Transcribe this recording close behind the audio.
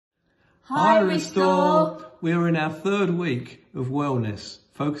Hi, Restore! We're in our third week of wellness,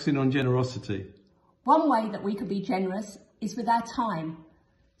 focusing on generosity. One way that we could be generous is with our time.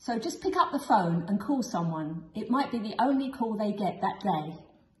 So just pick up the phone and call someone. It might be the only call they get that day.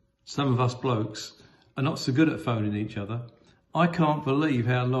 Some of us blokes are not so good at phoning each other. I can't believe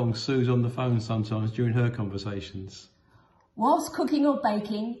how long Sue's on the phone sometimes during her conversations. Whilst cooking or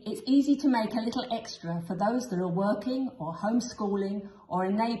baking, it's easy to make a little extra for those that are working or homeschooling or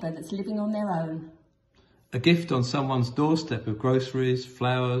a neighbour that's living on their own. A gift on someone's doorstep of groceries,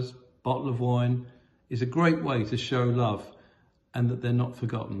 flowers, bottle of wine is a great way to show love and that they're not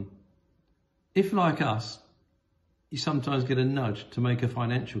forgotten. If, like us, you sometimes get a nudge to make a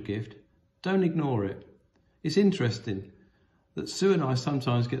financial gift, don't ignore it. It's interesting that Sue and I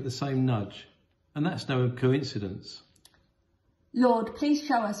sometimes get the same nudge, and that's no coincidence. Lord, please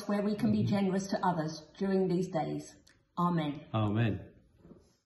show us where we can be generous to others during these days. Amen. Amen.